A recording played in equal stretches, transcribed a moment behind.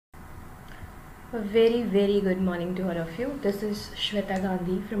A very good morning to all of you. This is Shweta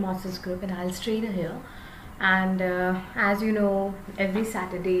Gandhi from Osses Group and IELTS trainer here. And as you know, every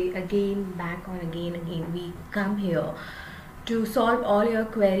Saturday again we come here to solve all your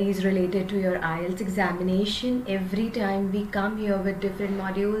queries related to your IELTS examination. Every time we come here with different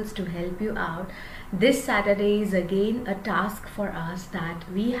modules to help you out. This Saturday is again a task for us that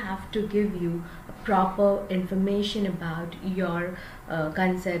we have to give you proper information about your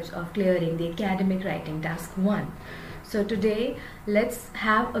concepts of clearing the academic writing task 1. So today let's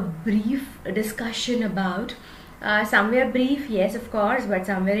have a brief discussion about somewhere brief, yes of course, but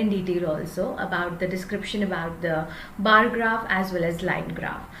somewhere in detail also about the description about the bar graph as well as line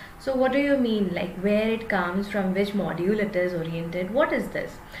graph. So what do you mean, like where it comes from, which module it is oriented, what is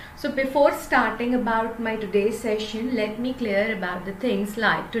this? So before starting about my today's session, let me clear about the things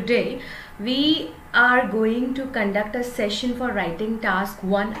like today we are going to conduct a session for writing task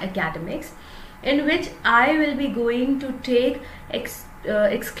 1 academics, in which I will be going to take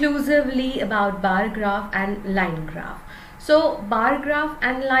exclusively about bar graph and line graph. So bar graph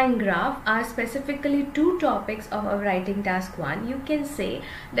and line graph are specifically two topics of our writing task 1. You can say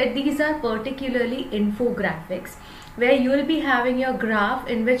that these are particularly infographics, where you will be having your graph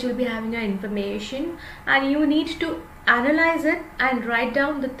in which you will be having your information and you need to analyze it and write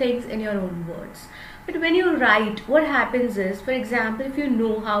down the things in your own words. But when you write, what happens is, for example, if you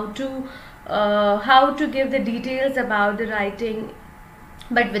know how to give the details about the writing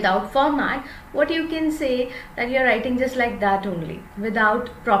but without format, what you can say that you're writing just like that only, without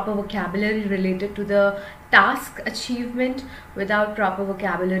proper vocabulary related to the task achievement, without proper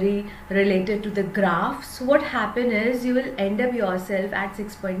vocabulary related to the graphs. What happen is you will end up yourself at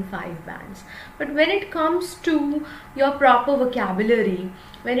 6.5 bands. But when it comes to your proper vocabulary,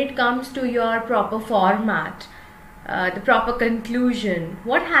 when it comes to your proper format, the proper conclusion,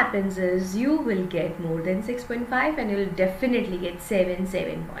 what happens is you will get more than 6.5 and you will definitely get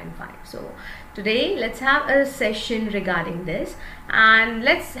 7.5. So today let's have a session regarding this, and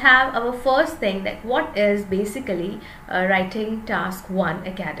let's have our first thing, that what is basically writing task 1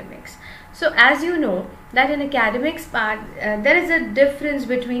 academics. So as you know that in academics part there is a difference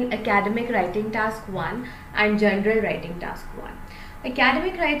between academic writing task 1 and general writing task 1.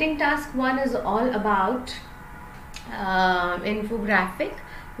 Academic writing task 1 is all about infographic,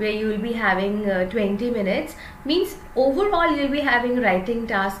 where you will be having 20 minutes, means overall you will be having writing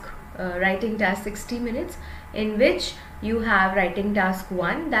task 60 minutes, in which you have writing task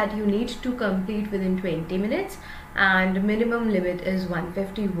 1 that you need to complete within 20 minutes, and minimum limit is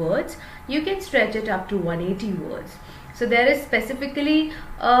 150 words. You can stretch it up to 180 words. So there is specifically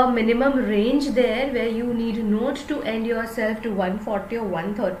a minimum range there where you need not to end yourself to 140 or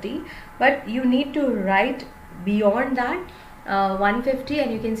 130, but you need to write beyond that 150,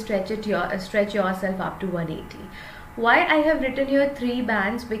 and you can stretch yourself up to 180. Why I have written here 3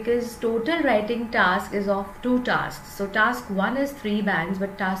 bands? Because total writing task is of 2 tasks. So task 1 is 3 bands,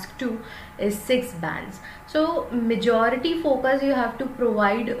 but task 2 is 6 bands. So majority focus you have to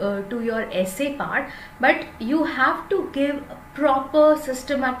provide to your essay part, but you have to give proper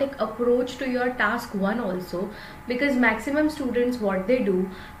systematic approach to your task 1 also, because maximum students, what they do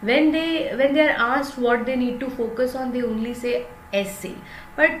when they are asked what they need to focus on, they only say essay.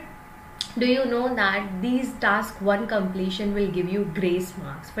 But do you know that these task 1 completion will give you grace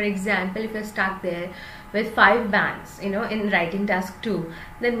marks? For example, if you're stuck there with 5 bands, in writing task 2,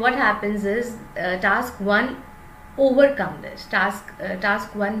 then what happens is task 1 overcome this. Task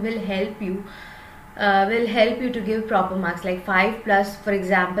 1 will help you to give proper marks, like 5 plus, for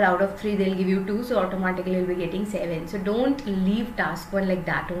example, out of 3 they'll give you 2, so automatically you'll be getting 7. So don't leave task 1 like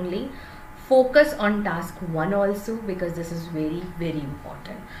that only. Focus on task 1 also, because this is very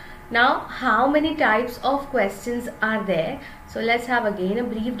important. Now, how many types of questions are there? So let's have again a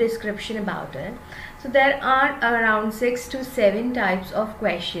brief description about it. So there are around 6 to 7 types of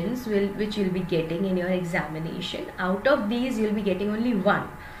questions which you'll be getting in your examination. Out of these, you'll be getting only one,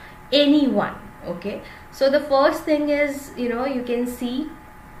 any one. Okay. So the first thing is, you can see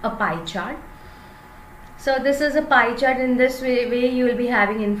a pie chart. So this is a pie chart. In this way you will be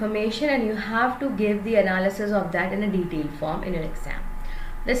having information, and you have to give the analysis of that in a detailed form in your exam.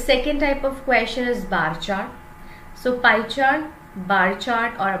 The second type of question is bar chart. So pie chart, bar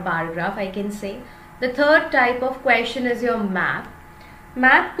chart, or a bar graph, I can say. The third type of question is your map.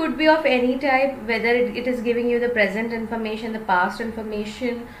 Map could be of any type, whether it is giving you the present information, the past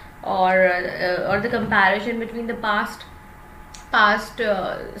information, or the comparison between the past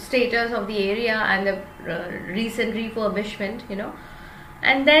status of the area and the recent refurbishment,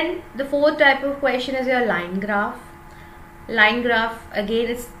 And then the fourth type of question is your line graph. Line graph, again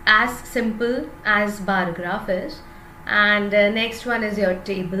it's as simple as bar graph is. And next one is your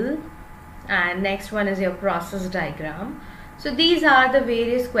table, and next one is your process diagram. So these are the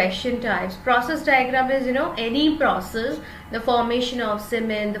various question types. Process diagram is, any process, the formation of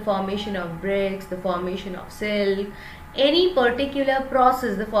cement, the formation of bricks, the formation of silk, any particular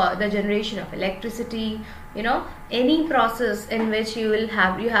process, the generation of electricity, any process in which you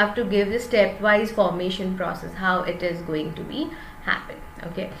have to give the stepwise formation process, how it is going to be happen.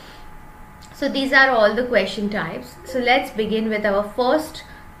 Okay, so these are all the question types. So let's begin with our first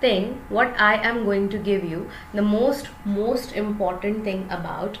thing. What I am going to give you, the most important thing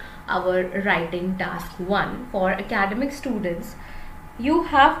about our writing task 1 for academic students. You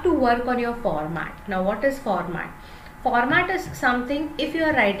have to work on your format. Now what is format? Format is something, if you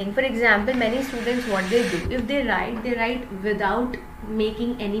are writing, for example, many students, what they do, if they write without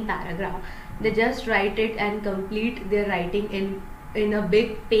making any paragraph. They just write it and complete their writing in a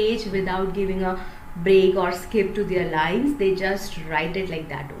big page without giving a break or skip to their lines. They just write it like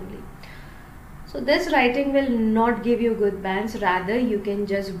that only. So this writing will not give you good bands. Rather, you can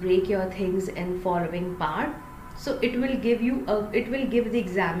just break your things in following part. So it will give the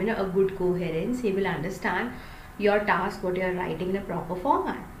examiner a good coherence. He will understand your task, what you are writing in a proper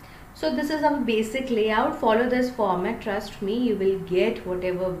format. So this is our basic layout. Follow this format. Trust me, you will get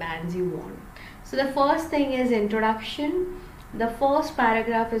whatever bands you want. So the first thing is introduction. The first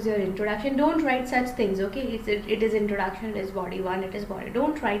paragraph is your introduction. Don't write such things, okay? It is introduction, it is body 1, it is body.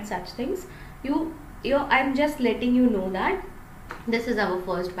 Don't write such things. I'm just letting you know that this is our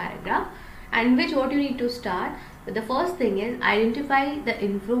first paragraph, and what you need to start. The first thing is identify the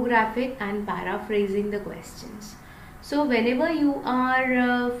infographic and paraphrasing the questions. So whenever you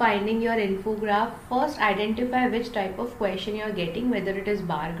are finding your infograph, first identify which type of question you are getting, whether it is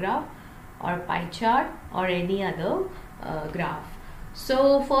bar graph or pie chart or any other graph.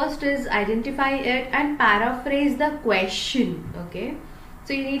 So first is identify it and paraphrase the question. Okay,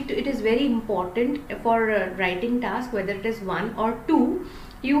 so you need to, it is very important for writing task, whether it is 1 or 2,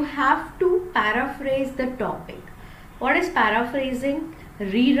 you have to paraphrase the topic. What is paraphrasing?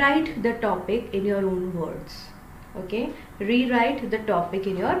 Rewrite the topic in your own words. Okay, rewrite the topic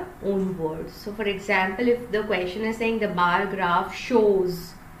in your own words. So for example, if the question is saying the bar graph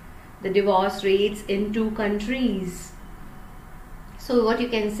shows the divorce rates in 2 countries, so what you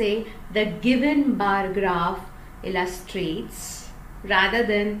can say, the given bar graph illustrates, rather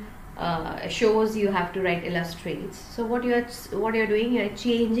than shows, you have to write illustrates. So what you're doing, you're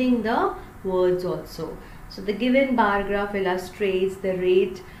changing the words also. So the given bar graph illustrates the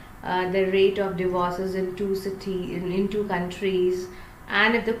rate of divorces in 2 countries.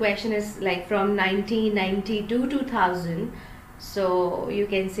 And if the question is like from 1990 to 2000, so you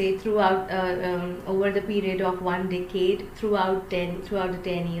can say throughout over the period of 1 decade, throughout the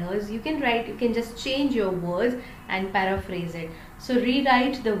 10 years, you can just change your words and paraphrase it. So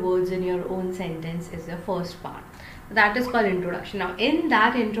rewrite the words in your own sentence is the first part. That is called introduction. Now in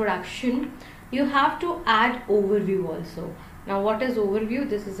that introduction, you have to add overview also. Now what is overview?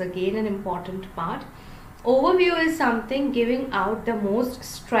 This is again an important part. Overview is something giving out the most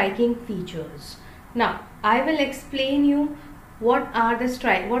striking features. Now I will explain you what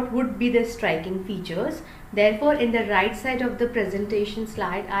would be the striking features. Therefore, in the right side of the presentation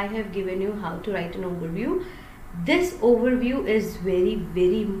slide, I have given you how to write an overview. This overview is very,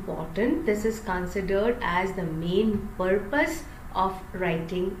 very important. This is considered as the main purpose of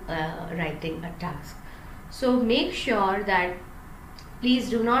writing a task. So make sure that please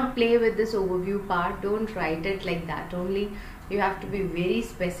do not play with this overview part. Don't write it like that only. You have to be very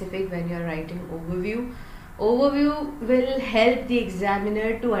specific when you are writing overview. Overview will help the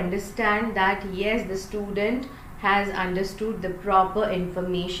examiner to understand that yes, the student has understood the proper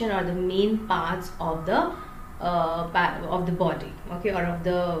information or the main parts of the body, okay, or of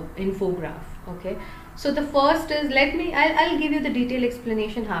the infograph. Okay, so the first is, I'll give you the detailed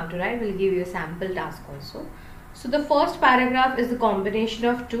explanation how to write. We'll give you a sample task also. So the first paragraph is the combination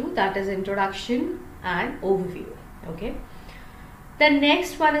of 2, that is introduction and overview. Okay, the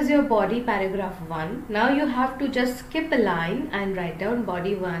next one is your body, paragraph 1. Now you have to just skip a line and write down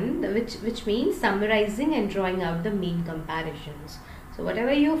body 1, which means summarizing and drawing out the main comparisons. So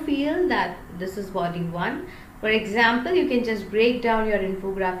whatever you feel that this is body 1. For example, you can just break down your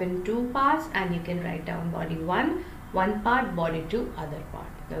infograph in 2 parts and you can write down body 1, one part, body 2, other part.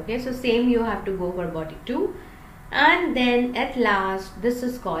 Okay, so same you have to go for body 2. And then at last, this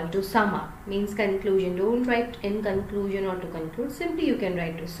is called to sum up, means conclusion. Don't write in conclusion or to conclude, simply you can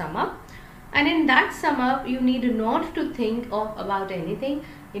write to sum up. And in that sum up, you need not to think about anything.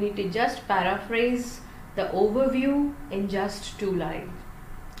 You need to just paraphrase the overview in just 2 lines.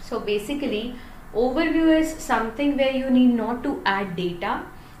 So basically, overview is something where you need not to add data,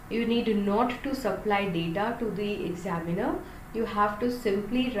 you need not to supply data to the examiner. You have to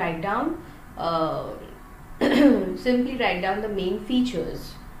simply write down the main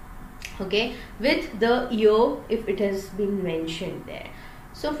features, okay, with the year if it has been mentioned there.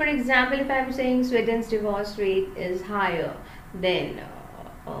 So for example, if I am saying Sweden's divorce rate is higher than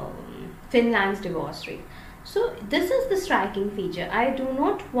Finland's divorce rate, so this is the striking feature. I do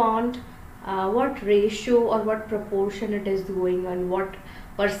not want what ratio or what proportion it is going on, what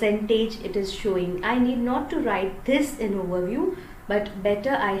percentage it is showing. I need not to write this in overview, but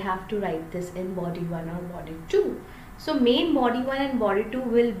better I have to write this in body 1 or body 2. So main body 1 and body 2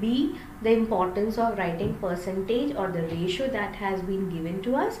 will be the importance of writing percentage or the ratio that has been given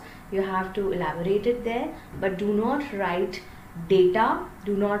to us. You have to elaborate it there, but do not write data,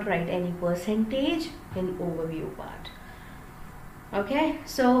 do not write any percentage in overview part. Okay,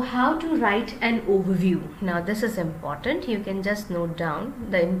 so how to write an overview? Now this is important. You can just note down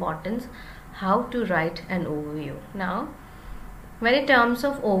the importance how to write an overview. Now, when in terms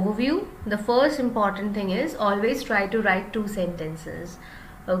of overview, the first important thing is always try to write 2 sentences.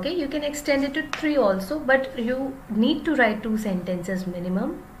 Okay, you can extend it to 3 also, but you need to write 2 sentences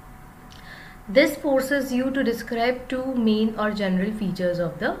minimum. This forces you to describe 2 main or general features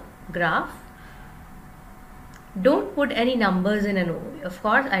of the graph. Don't put any numbers in an overview. Of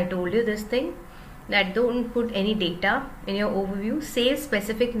course, I told you this thing, that don't put any data in your overview. Save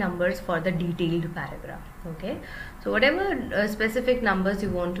specific numbers for the detailed paragraph. Okay, so whatever specific numbers you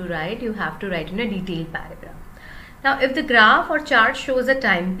want to write, you have to write in a detailed paragraph. Now, if the graph or chart shows a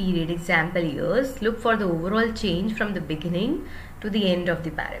time period, example years, look for the overall change from the beginning to the end of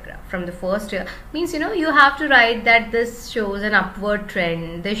the paragraph. From the first year, means you have to write that this shows an upward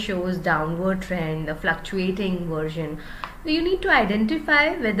trend, this shows downward trend, a fluctuating version. So you need to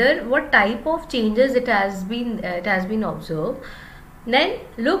identify whether what type of changes it has been observed. Then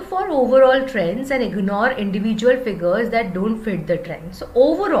look for overall trends and ignore individual figures that don't fit the trend. So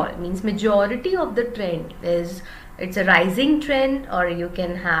overall means majority of the trend is, it's a rising trend, or you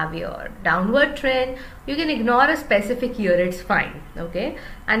can have your downward trend. You can ignore a specific year, it's fine. Okay,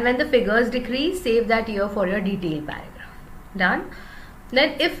 and when the figures decrease, save that year for your detailed paragraph. Done.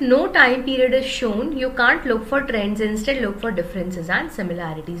 Then if no time period is shown, you can't look for trends, instead look for differences and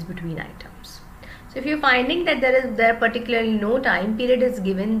similarities between items. So if you're finding that there particularly no time period is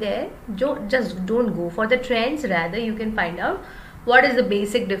given there, just don't go for the trends, rather you can find out what is the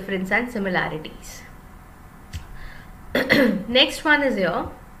basic difference and similarities. Next one is here.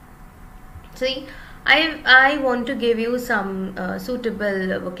 See, I want to give you some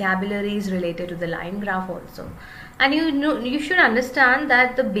suitable vocabularies related to the line graph also, and you should understand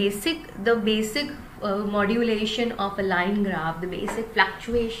that the basic modulation of a line graph, the basic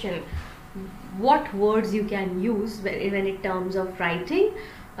fluctuation, what words you can use when in terms of writing,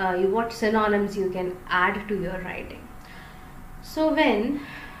 what synonyms you can add to your writing. So when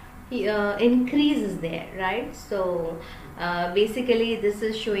increase is there, right? So basically this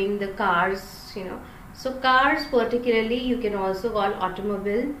is showing the cars, so cars particularly you can also call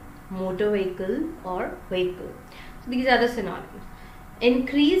automobile, motor vehicle or vehicle. So these are the synonyms.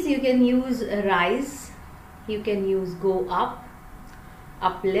 Increase you can use rise, you can use go up,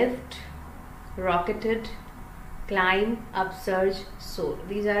 uplift, rocketed, climb, upsurge, soar.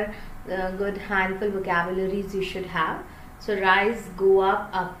 These are good handful vocabularies you should have. So rise, go up,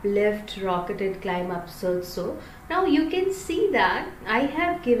 uplift, rocketed, climb, upsurge, soar. Now you can see that I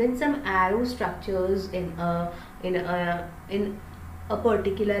have given some arrow structures in a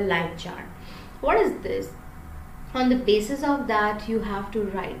particular line chart. What is this? On the basis of that you have to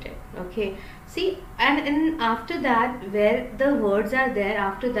write it. Okay, see, and after that, where the words are there,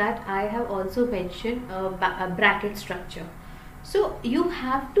 after that I have also mentioned a bracket structure. So you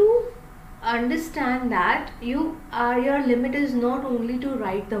have to understand that your limit is not only to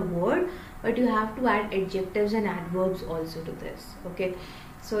write the word, but you have to add adjectives and adverbs also to this. Okay,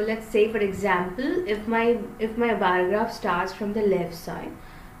 so let's say for example, if my paragraph starts from the left side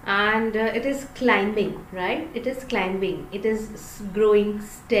and it is climbing, right? It is climbing, it is growing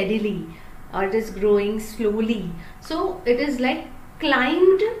steadily, or it is growing slowly. So it is like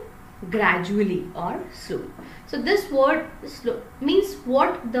climbed gradually or slowly. So this word slow means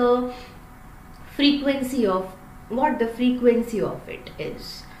what the frequency of it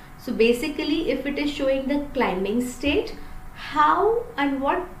is. So basically, if it is showing the climbing state, how and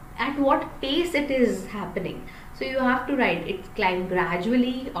at what pace it is happening. So you have to write it climb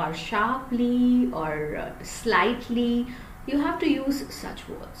gradually or sharply or slightly. You have to use such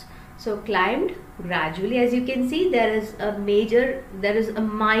words. So climbed gradually. As you can see, there is a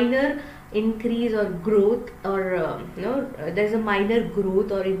minor increase or growth, or there's a minor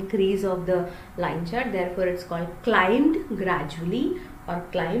growth or increase of the line chart. Therefore, it's called climbed gradually or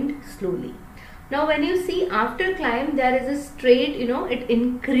climbed slowly. Now, when you see after climb, there is a straight, it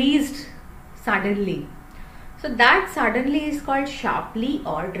increased suddenly. So that suddenly is called sharply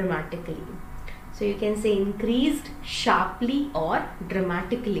or dramatically. So you can say increased sharply or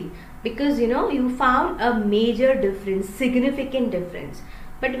dramatically, because you found a major difference, significant difference.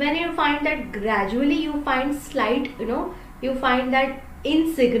 But when you find that gradually, you find slight, you find that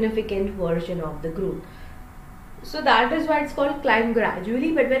insignificant version of the growth. So that is why it's called climb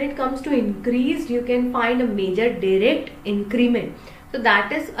gradually. But when it comes to increased, you can find a major direct increment. So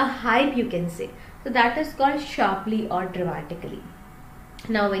that is a hype, you can say. So that is called sharply or dramatically.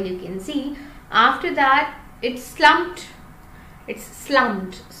 Now when you can see, after that it's slumped. It's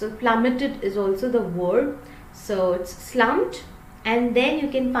slumped. So plummeted is also the word. So it's slumped, and then you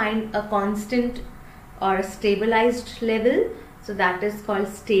can find a constant or a stabilized level. So that is called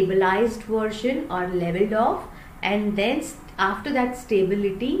stabilized version or leveled off. And then after that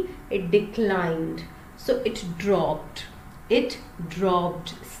stability, it declined. So it dropped. It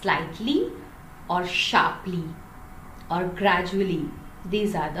dropped slightly or sharply or gradually.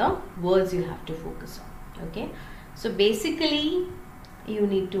 These are the words you have to focus on. Okay. So basically, you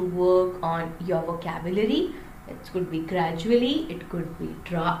need to work on your vocabulary. It could be gradually, it could be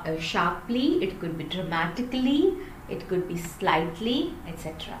sharply, it could be dramatically, it could be slightly,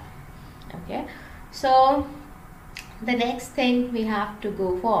 etc. Okay. So the next thing we have to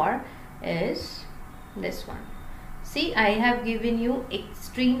go for is this one. See, I have given you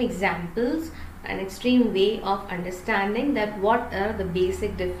extreme examples, an extreme way of understanding that what are the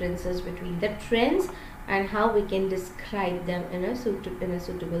basic differences between the trends and how we can describe them in a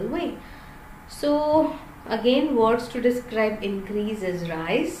suitable way. So again, words to describe increase is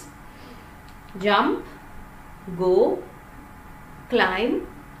rise, jump, go, climb,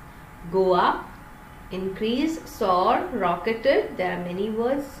 go up, increase, soar, rocketed. There are many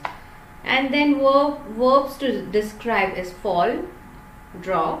words. And then verbs to describe is fall,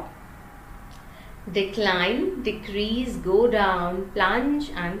 drop, decline, decrease, go down,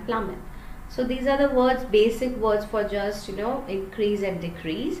 plunge and plummet. So these are the words, basic words for just increase and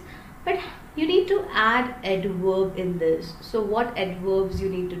decrease. But you need to add adverb in this. So what adverbs you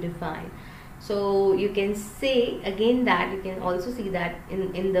need to define? So you can say again that you can also see that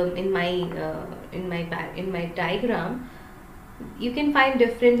in my diagram, you can find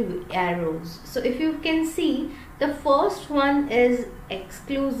different arrows. So if you can see, the first one is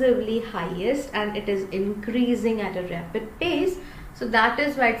exclusively highest and it is increasing at a rapid pace. So that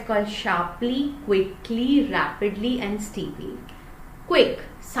is why it's called sharply, quickly, rapidly and steeply. Quick,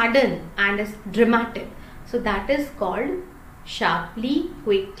 sudden and dramatic. So that is called sharply,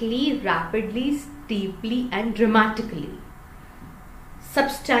 quickly, rapidly, steeply and dramatically.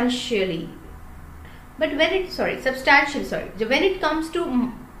 Substantially. But when it, when it comes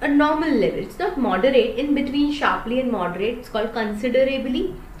to a normal level, it's not moderate. In between sharply and moderate, it's called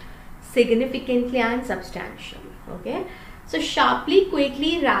considerably, significantly and substantially. Okay. So sharply,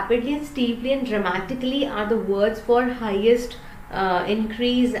 quickly, rapidly and steeply and dramatically are the words for highest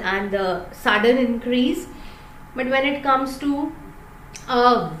increase and the sudden increase. But when it comes to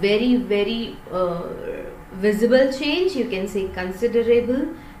a very visible change, you can say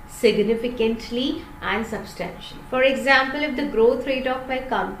considerable, significantly and substantially. For example, if the growth rate of my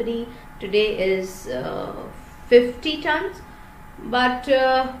company today is 50 tons, but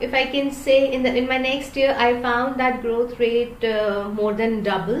if I can say in my next year I found that growth rate more than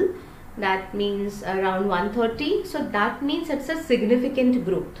double, that means around 130. So that means it's a significant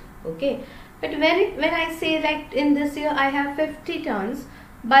growth. Okay. But when I say like in this year I have 50 tons,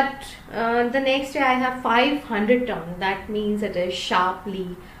 but the next year I have 500 tons, that means it is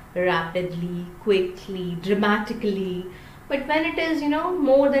sharply, rapidly, quickly, dramatically. But when it is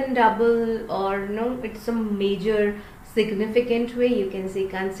more than double, or it's a major significant way, you can say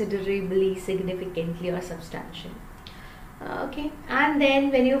considerably, significantly or substantially. Okay. And then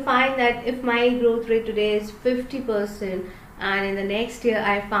when you find that if my growth rate today is 50% and in the next year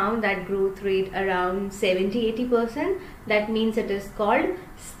I found that growth rate around 70-80%, that means it is called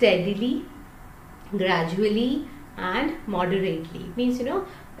steadily, gradually and moderately. It means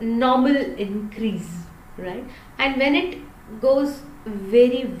normal increase, right? And when it goes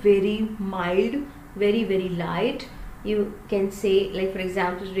very mild, very light, you can say, like for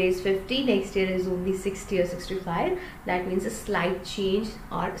example, today is 50, next year is only 60 or 65. That means a slight change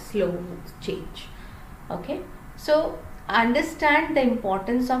or slow change. Okay. So understand the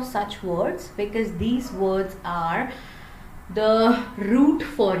importance of such words, because these words are the root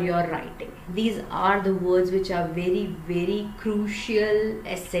for your writing. These are the words which are very, very crucial,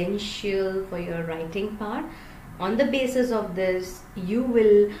 essential for your writing part. On the basis of this, you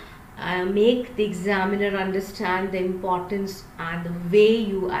will make the examiner understand the importance and the way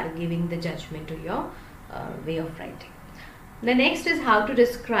you are giving the judgment to your way of writing. The next is how to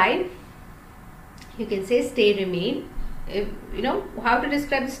describe. You can say stay, remain. If you know how to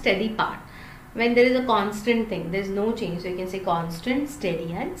describe the steady part, when there is a constant thing, there is no change, so you can say constant,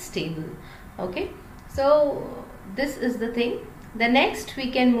 steady and stable. Okay, so this is the thing. The next,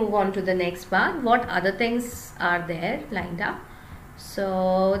 we can move on to the next part. What other things are there lined up?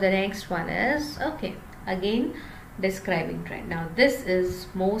 So the next one is, okay, again describing trend. Now this is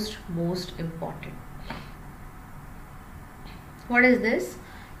most important. What is this?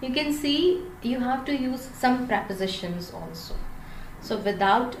 You can see you have to use some prepositions also. So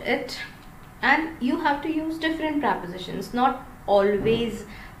without it, and you have to use different prepositions, not always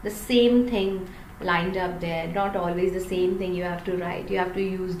the same thing lined up there, not always the same thing you have to write. You have to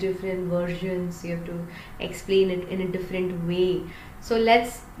use different versions, you have to explain it in a different way. So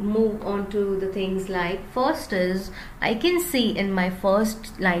let's move on to the things like, first is, I can see in my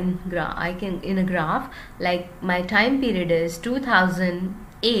first line graph, in a graph, like my time period is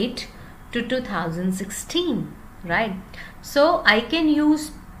 2008 to 2016, right? So I can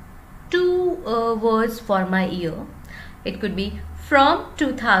use two words for my year. It could be from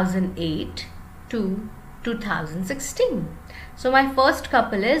 2008 to 2016. So my first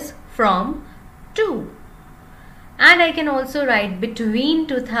couple is from to, and I can also write between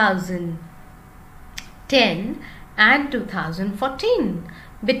 2010 and 2014.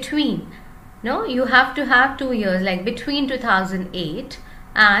 Between, no, you have to have 2 years, like between 2008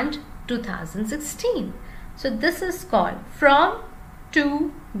 and 2016. So this is called from,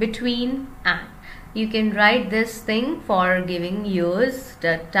 to, between, and. You can write this thing for giving years,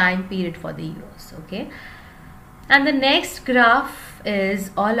 the time period for the years. Okay, and the next graph is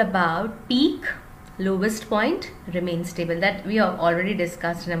all about peak, lowest point, remain stable. That we have already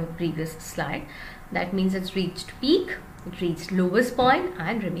discussed in our previous slide. That means it's reached peak, it reached lowest point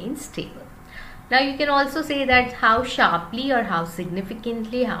and remains stable. Now you can also say that how sharply or how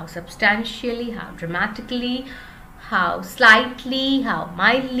significantly, how substantially, how dramatically, how slightly, how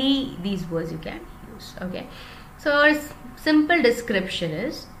mildly, these words you can use. Okay, so our simple description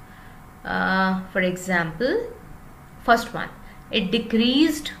is, for example, first one, it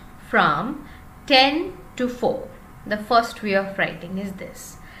decreased from 10 to 4. The first way of writing is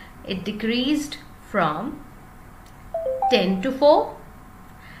this: it decreased from 10 to 4.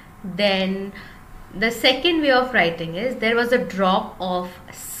 Then the second way of writing is, there was a drop of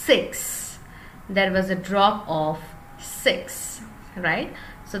 6. There was a drop of 6, right?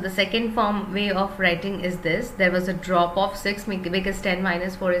 So the second way of writing is this: there was a drop of 6, because 10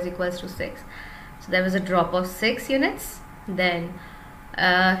 minus 4 is equals to 6. So there was a drop of 6 units. Then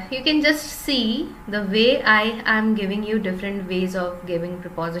you can just see the way I am giving you different ways of giving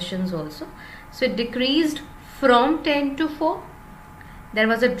prepositions also. So it decreased from 10 to 4. There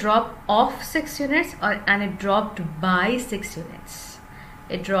was a drop of 6 units, and it dropped by 6 units.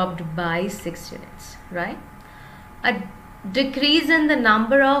 It dropped by 6 units, right? A decrease in the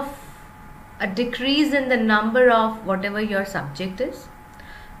number of whatever your subject is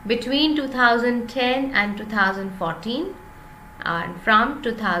between 2010 and 2014, and from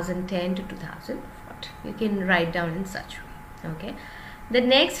 2010 to 2014. You can write down in such way. Okay, the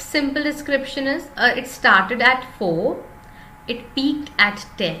next simple description is, it started at 4, it peaked at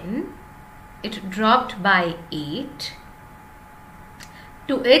 10, it dropped by 8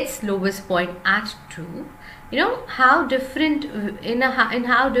 to its lowest point at 2. You know how different, in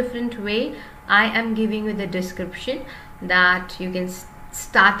how different way I am giving you the description, that you can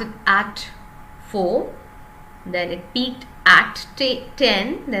start it at 4, then it peaked at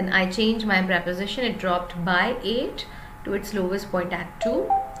 10, then I changed my preposition, it dropped by 8 to its lowest point at 2,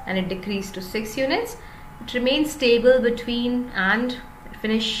 and it decreased to 6 units. It remained stable between, and it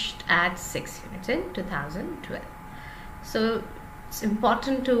finished at 6 units in 2012. So it's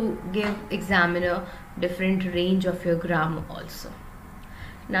important to give examiner different range of your grammar also.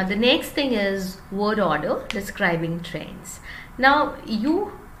 Now the next thing is word order, describing trends. Now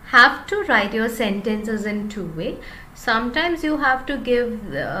you have to write your sentences in two ways. Sometimes you have to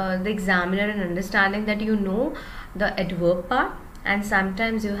give the examiner an understanding that you know the adverb part, and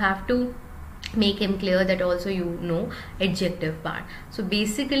sometimes you have to make him clear that also you know adjective part. So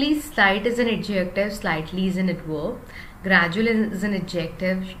basically, slight is an adjective, slightly is an adverb, gradual is an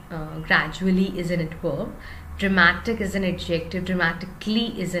adjective, gradually is an adverb, dramatic is an adjective,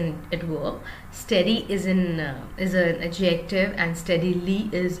 dramatically is an adverb, steady is an adjective, and steadily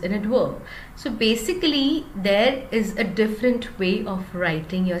is an adverb. So basically there is a different way of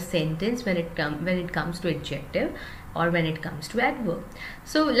writing your sentence when it comes to adjective or when it comes to adverb.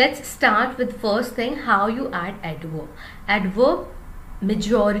 So let's start with first thing, how you add adverb. Adverb,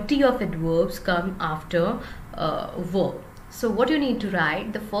 majority of adverbs come after verb. So what you need to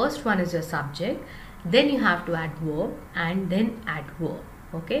write, the first one is your subject, then you have to add verb and then adverb.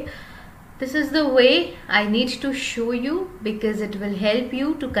 Okay, this is the way I need to show you because it will help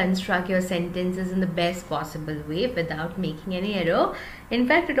you to construct your sentences in the best possible way without making any error. In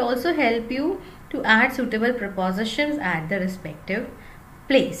fact, it also helps you to add suitable prepositions at the respective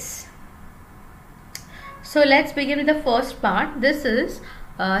place. So let's begin with the first part. This is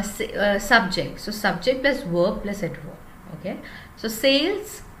subject. So subject plus verb plus adverb. Okay, so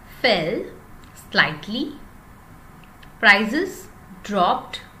sales fell slightly, prices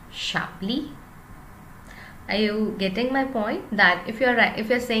dropped sharply. Are you getting my point? That if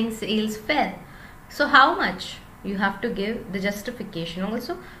you're saying sales fell, so how much? You have to give the justification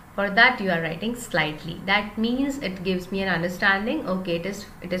also. For that you are writing slightly. That means it gives me an understanding. Okay,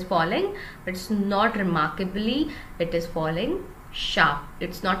 it is falling, but it's not remarkably. It is falling sharp.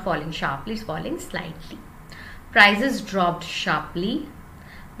 It's not falling sharply. It's falling slightly. Prices dropped sharply.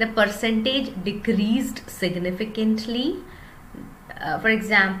 The percentage decreased significantly. For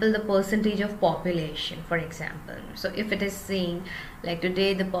example, the percentage of population, for example. So if it is saying like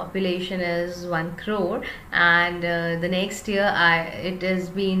today the population is 1 crore and the next year it has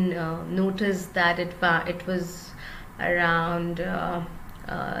been noticed that it was around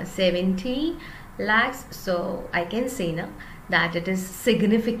 70 lakhs. So I can say now that it is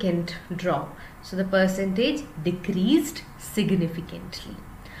significant drop. So the percentage decreased significantly.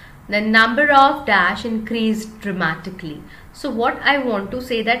 The number of dash increased dramatically. So what I want to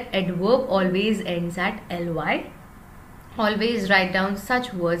say that adverb always ends at ly. Always write down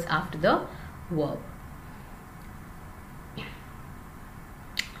such words after the verb.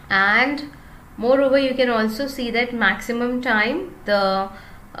 And moreover, you can also see that maximum time the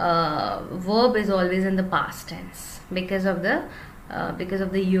verb is always in the past tense because of the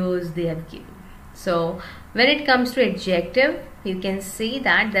years they have given. So when it comes to adjective, you can see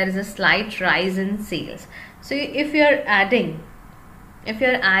that there is a slight rise in sales. So if you're adding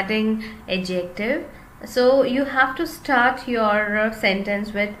adjective, so you have to start your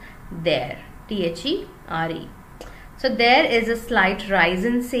sentence with there, there. So there is a slight rise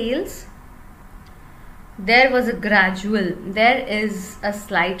in sales. There is a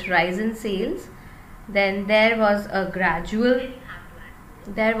slight rise in sales. Then there was a gradual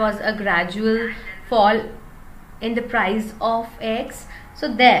fall in the price of X. So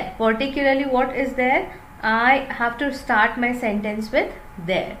there, particularly what is there? I have to start my sentence with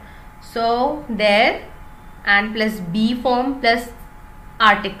there. So there and plus be form plus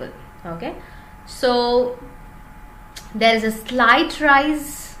article. Okay, so there is a slight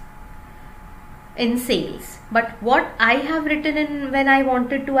rise in sales, but what I have written in when I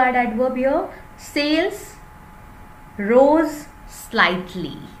wanted to add adverb here, sales rose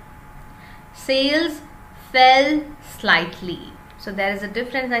slightly, sales fell slightly. So there is a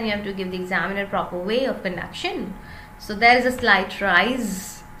difference and you have to give the examiner proper way of conduction. So there is a slight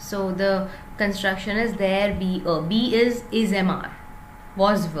rise. So the construction is there, be is mr,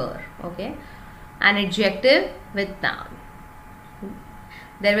 was, were. Okay, an adjective with noun.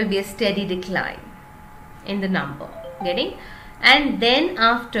 There will be a steady decline in the number. Getting? And then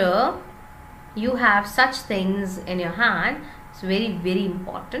after you have such things in your hand, it's very, very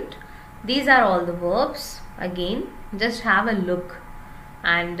important. These are all the verbs. Again, just have a look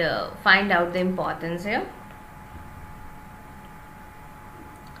and find out the importance here.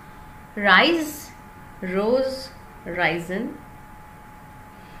 Rise, rose, risen,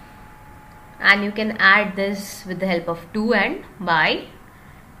 and you can add this with the help of to and by.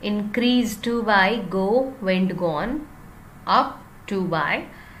 Increase, to by, go, went, gone, up, to by,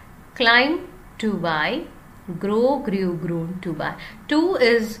 climb, to by, grow, grew, grown, to by. To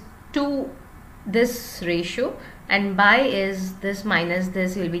is to this ratio and by is this minus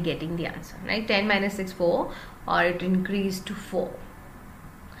this, you will be getting the answer, right? 10 minus 6, 4, or it increased to 4.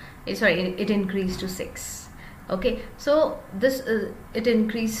 It increased to 6. Okay, so this it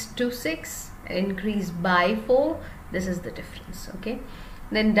increased to 6, increased by 4. This is the difference. Okay,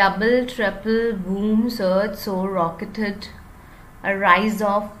 then double, triple, boom, surge, soar, rocketed, a rise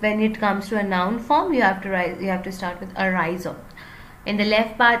of. When it comes to a noun form, you have to start with a rise of. In the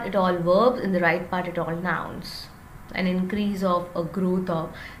left part it all verbs, in the right part it all nouns. an increase of, a growth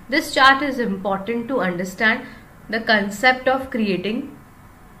of. This chart is important to understand the concept of creating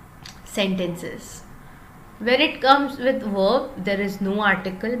sentences. When it comes with verb, there is no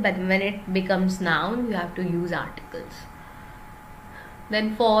article, but when it becomes noun, you have to use articles.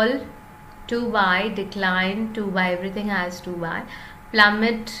 Then fall, to by, decline, to by, everything has to by.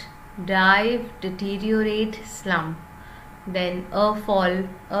 Plummet, dive, deteriorate, slump. Then a fall,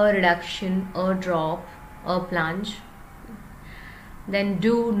 a reduction, a drop, a plunge. Then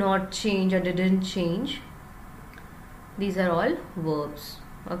do, not change, or didn't change. These are all verbs.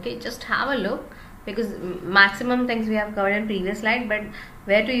 Okay, just have a look, because maximum things we have covered in previous slide, but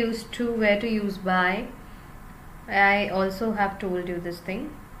where to use to, where to use by, I also have told you this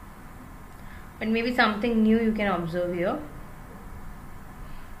thing, but maybe something new you can observe here.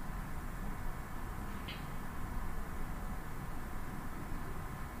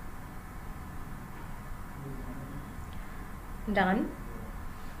 Done.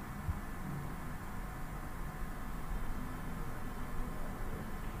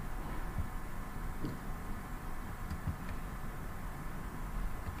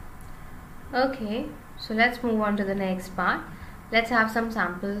 Okay, so let's move on to the next part. Let's have some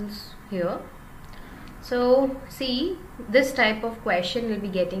samples here. So see, this type of question you'll be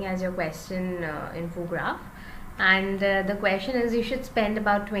getting as your question infograph, and the question is, you should spend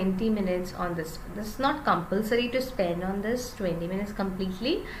about 20 minutes on this. This is not compulsory to spend on this 20 minutes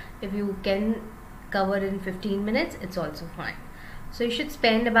completely. If you can cover in 15 minutes, it's also fine. So you should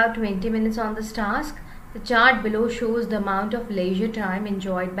spend about 20 minutes on this task. The chart below shows the amount of leisure time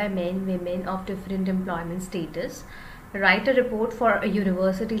enjoyed by men, women of different employment status. Write a report for a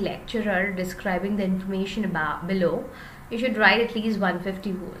university lecturer describing the information about below. You should write at least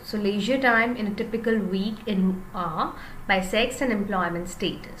 150 words. So leisure time in a typical week in by sex and employment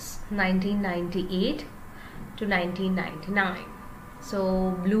status, 1998 to 1999.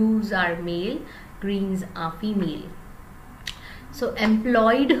 So blues are male, greens are female. So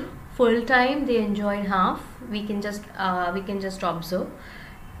employed full time, they enjoyed half. We can just observe.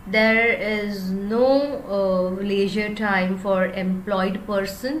 There is no leisure time for employed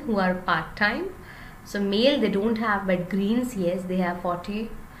person who are part time. So male they don't have, but greens yes, they have 40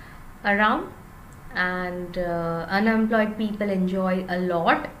 around. And unemployed people enjoy a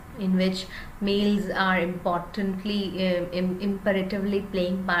lot, in which males are imperatively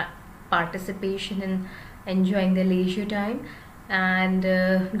playing participation in enjoying the leisure time, and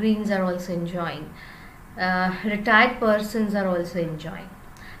greens are also enjoying. Retired persons are also enjoying,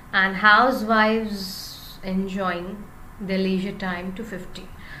 and housewives enjoying their leisure time to 50.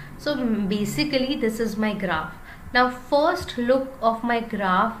 So basically this is my graph. Now first look of my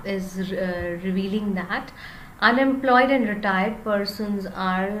graph is revealing that unemployed and retired persons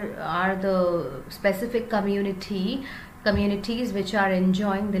are the specific communities which are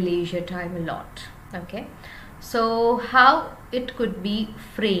enjoying the leisure time a lot. Okay, so how it could be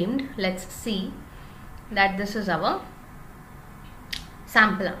framed, let's see that this is our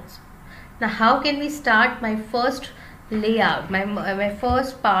sample answer. Now how can we start? My first layout, my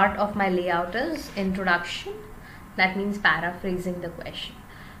first part of my layout is introduction. That means paraphrasing the question.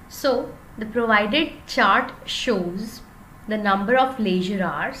 So the provided chart shows the number of leisure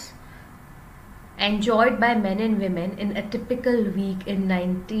hours enjoyed by men and women in a typical week in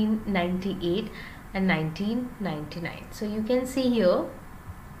 1998 and 1999. So you can see here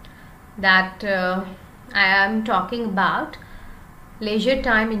that I am talking about leisure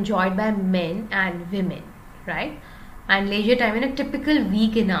time enjoyed by men and women, right? And leisure time in a typical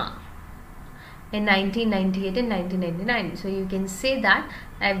week in 1998 and 1999. So you can say that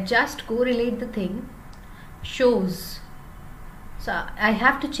I've just correlate the thing, shows. So I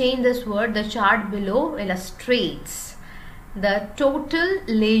have to change this word. The chart below illustrates the total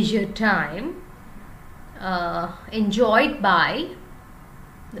leisure time enjoyed by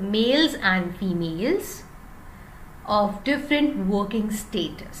the males and females of different working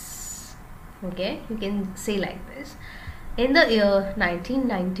status. Okay, you can say like this. In the year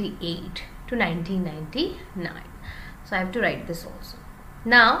 1998 to 1999. So I have to write this also.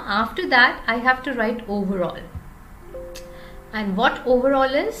 Now after that I have to write overall. And what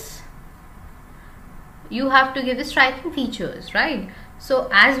overall is? You have to give the striking features, right? So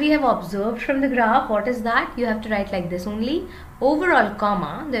as we have observed from the graph, what is that? You have to write like this only. Overall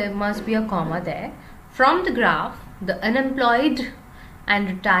comma, there must be a comma there. From the graph, the unemployed and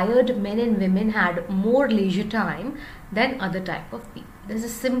retired men and women had more leisure time than other type of people. This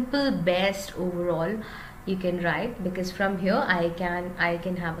is simple best overall you can write, because from here I can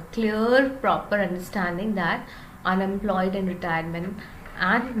have a clear proper understanding that unemployed and retired men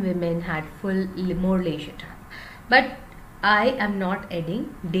and women had more leisure time. but I am not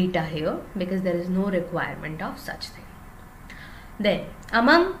adding data here because there is no requirement of such thing. Then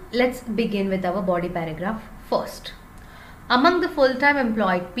let's begin with our body paragraph first. Among the full-time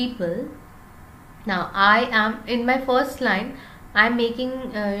employed people, now I am in my first line, I'm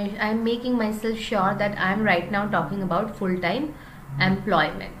making myself sure that I'm right now talking about full-time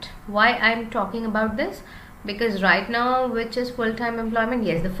employment. Why I'm talking about this? Because right now, which is full-time employment?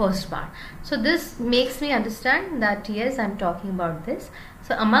 Yes, the first part. So this makes me understand that yes, I'm talking about this.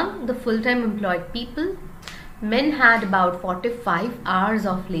 So among the full-time employed people, men had about 45 hours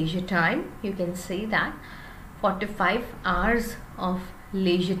of leisure time. You can say that 45 hours of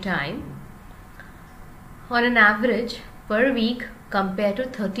leisure time on an average per week compared to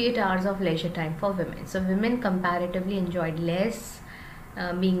 38 hours of leisure time for women. So women comparatively enjoyed less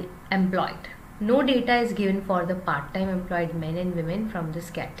being employed. No data is given for the part-time employed men and women from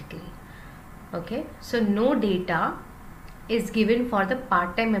this category. Okay, so no data is given for the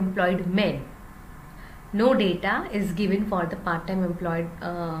part-time employed men. No data is given for the part-time employed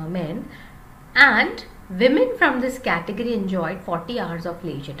men, and women from this category enjoyed 40 hours of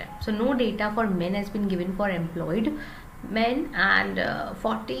leisure time. So no data for men has been given for employed men, and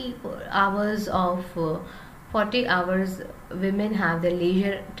 40 hours women have their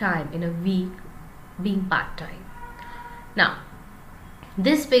leisure time in a week being part-time. Now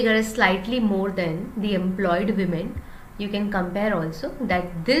this figure is slightly more than the employed women. You can compare also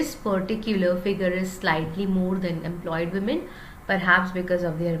that this particular figure is slightly more than employed women, perhaps because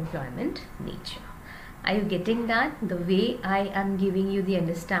of their employment nature. Are you getting that? The way I am giving you the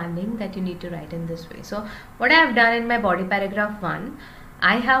understanding that you need to write in this way. So what I have done in my body paragraph 1,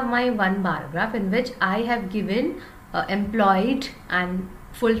 I have my one paragraph in which I have given employed and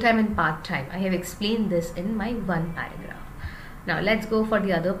full-time and part-time. I have explained this in my one paragraph. Now let's go for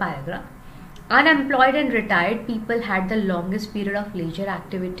the other paragraph. Unemployed and retired people had the longest period of leisure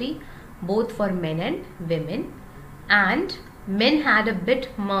activity both for men and women, and men had a bit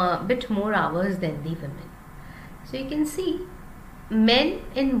more hours than the women. So you can see men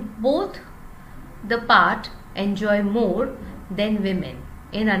in both the part enjoy more than women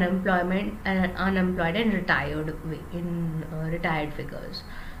in unemployed and retired retired figures.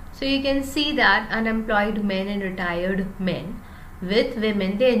 So you can see that unemployed men and retired men with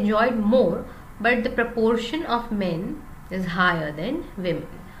women, they enjoyed more, but the proportion of men is higher than women.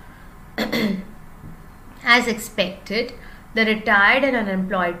 As expected, the retired and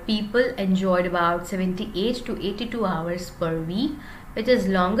unemployed people enjoyed about 78 to 82 hours per week, which is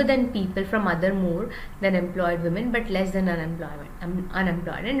longer than people from other more than employed women, but less than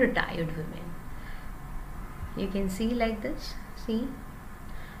unemployed and retired women. You can see like this. See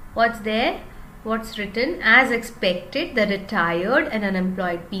what's there? What's written? As expected, the retired and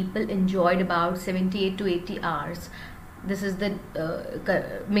unemployed people enjoyed about 78 to 80 hours. This is the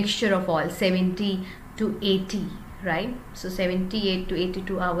mixture of all, 70 to 80, right? So 78 to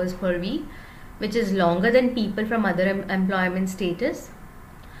 82 hours per week, which is longer than people from other employment status.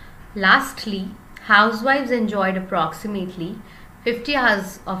 Lastly, housewives enjoyed approximately 50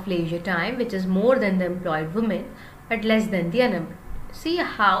 hours of leisure time, which is more than the employed women, but less than the unemployed. See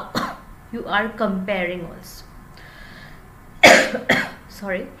how you are comparing also.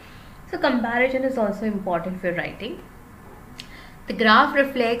 Sorry. So comparison is also important for writing. The graph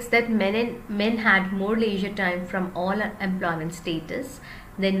reflects that men had more leisure time from all employment status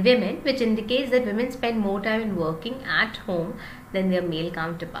than women, which indicates that women spend more time in working at home than their male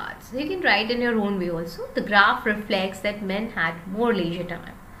counterparts. So you can write in your own way also. The graph reflects that men had more leisure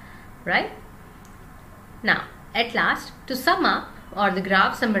time, right? Now, at last, to sum up, or the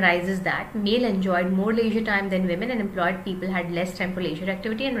graph summarizes that male enjoyed more leisure time than women, and employed people had less time for leisure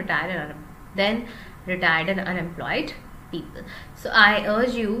activity and retired and unemployed people. So I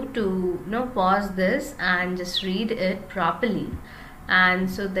urge you to pause this and just read it properly,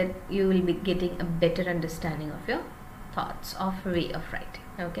 and so that you will be getting a better understanding of your thoughts of way of writing.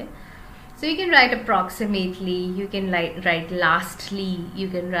 Okay, so you can write approximately, you can write lastly, you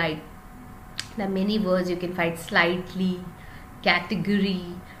can write, there are many words, you can write slightly,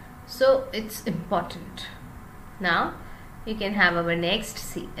 category. So it's important. Now you can have our next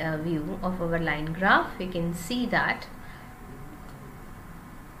view of our line graph. You can see that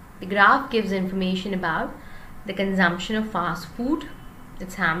the graph gives information about the consumption of fast food.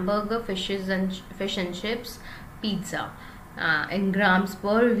 It's hamburger, fish and chips, pizza in grams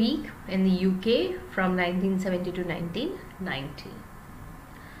per week in the UK from 1970 to 1990.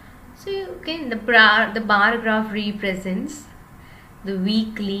 So the bar graph represents the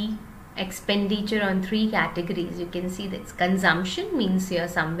weekly expenditure on 3 categories. You can see that consumption means you're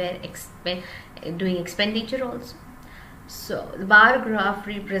somewhere doing expenditure also. So the bar graph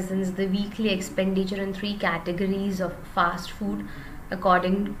represents the weekly expenditure on 3 categories of fast food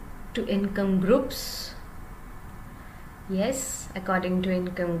according to income groups. Yes, according to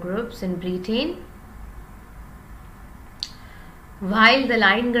income groups in Britain. While the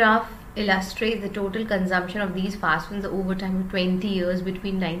line graph illustrates the total consumption of these fast foods over time of 20 years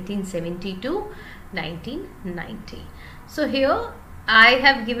between 1970 to 1990. So here I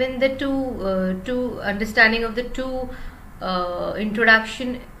have given the two understanding of the two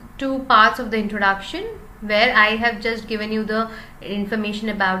parts of the introduction, where I have just given you the information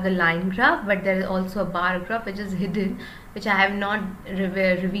about the line graph, but there is also a bar graph which is hidden, which I have not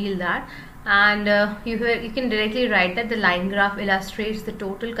revealed that. And you can directly write that the line graph illustrates the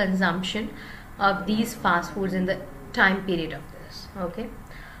total consumption of these fast foods in the time period of this. Okay.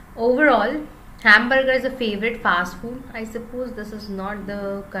 Overall, hamburger is a favorite fast food. I suppose this is not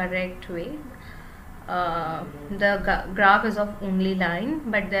the correct way. The graph is of only line,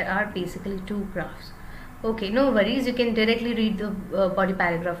 but there are basically 2 graphs. Okay, no worries, you can directly read the body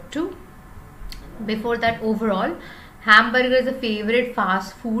paragraph 2. Before that, overall, hamburger is a favorite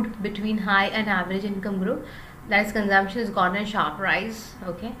fast food between high and average income group. That is, consumption has gotten a sharp rise.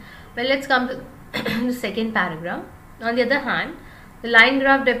 Okay, well, let's come to the second paragraph. On the other hand, the line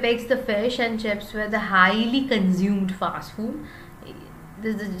graph depicts the fish and chips were the highly consumed fast food.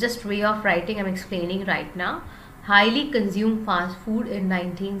 This is just way of writing I'm explaining right now. Highly consumed fast food in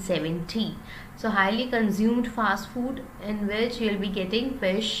 1970. So highly consumed fast food in which you'll be getting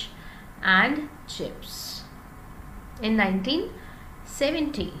fish and chips in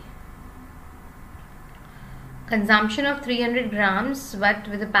 1970. Consumption of 300 grams, but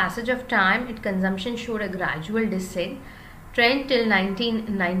with the passage of time, its consumption showed a gradual descent trend till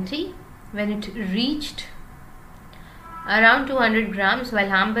 1990, when it reached around 200 grams, while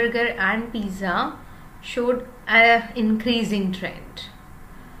hamburger and pizza showed an increasing trend,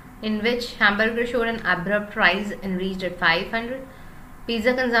 in which hamburger showed an abrupt rise and reached at 500.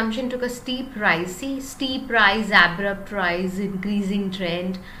 Pizza consumption took a steep rise. See, steep rise, abrupt rise, increasing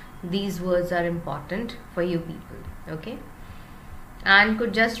trend. These words are important for you people. Okay, and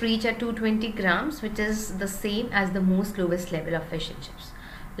could just reach at 220 grams, which is the same as the most lowest level of fish and chips.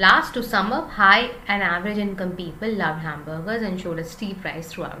 Last, to sum up, high and average income people loved hamburgers and showed a steep rise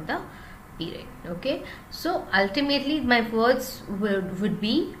throughout the period. Okay, so ultimately my words would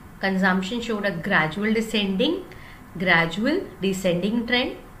be: consumption showed a gradual descending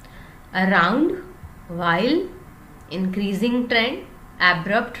trend, around, while, increasing trend,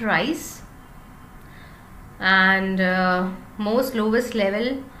 abrupt rise, and most lowest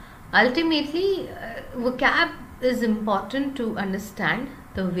level. Ultimately, vocab is important to understand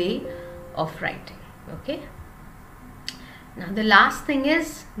the way of writing. Okay, now the last thing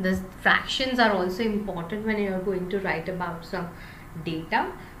is, the fractions are also important when you are going to write about some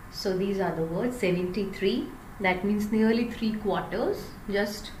data. So these are the words: 73, that means nearly 3/4,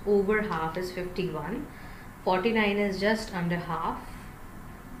 just over half is 51. 49 is just under half.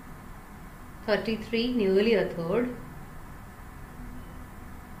 33, nearly a third.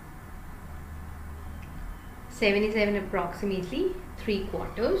 77, approximately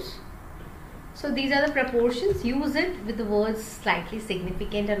 3/4. So these are the proportions. Use it with the words slightly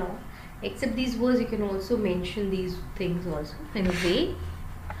significant and all. Except these words, you can also mention these things also in a way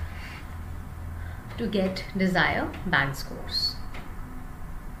to get desired band scores.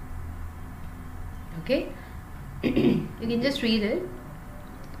 Okay, you can just read it.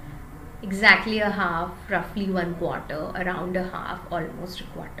 Exactly a half, roughly 1/4, around a half, almost a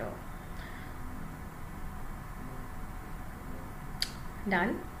quarter.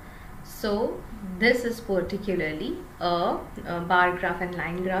 Done. So this is particularly a bar graph and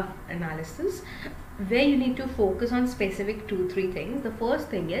line graph analysis, where you need to focus on specific 2-3 things. The first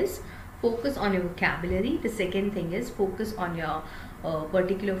thing is focus on your vocabulary. The second thing is focus on your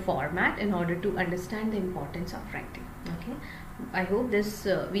particular format in order to understand the importance of writing. Okay, I hope this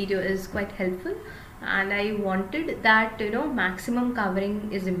video is quite helpful, and I wanted that maximum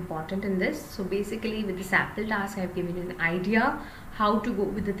covering is important in this. So basically, with the sample task, I have given you an idea how to go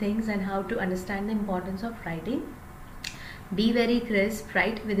with the things and how to understand the importance of writing. Be very crisp,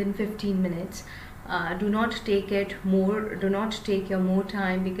 write within 15 minutes. Do not take your more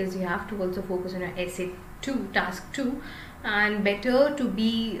time, because you have to also focus on your essay 2, task 2, and better to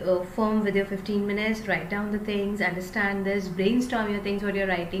be firm with your 15 minutes. Write down the things, understand this, brainstorm your things, what you're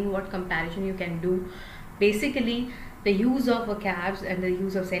writing, what comparison you can do. Basically, the use of vocabs and the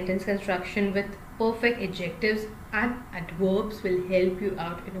use of sentence construction with perfect adjectives and adverbs will help you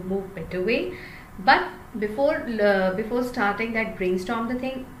out in a more better way. But before starting that, brainstorm the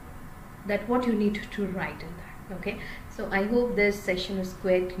thing that what you need to write in that. Okay, so I hope this session is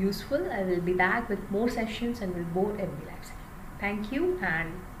quite useful. I will be back with more sessions and will board every live session. Thank you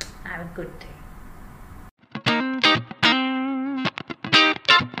and have a good day.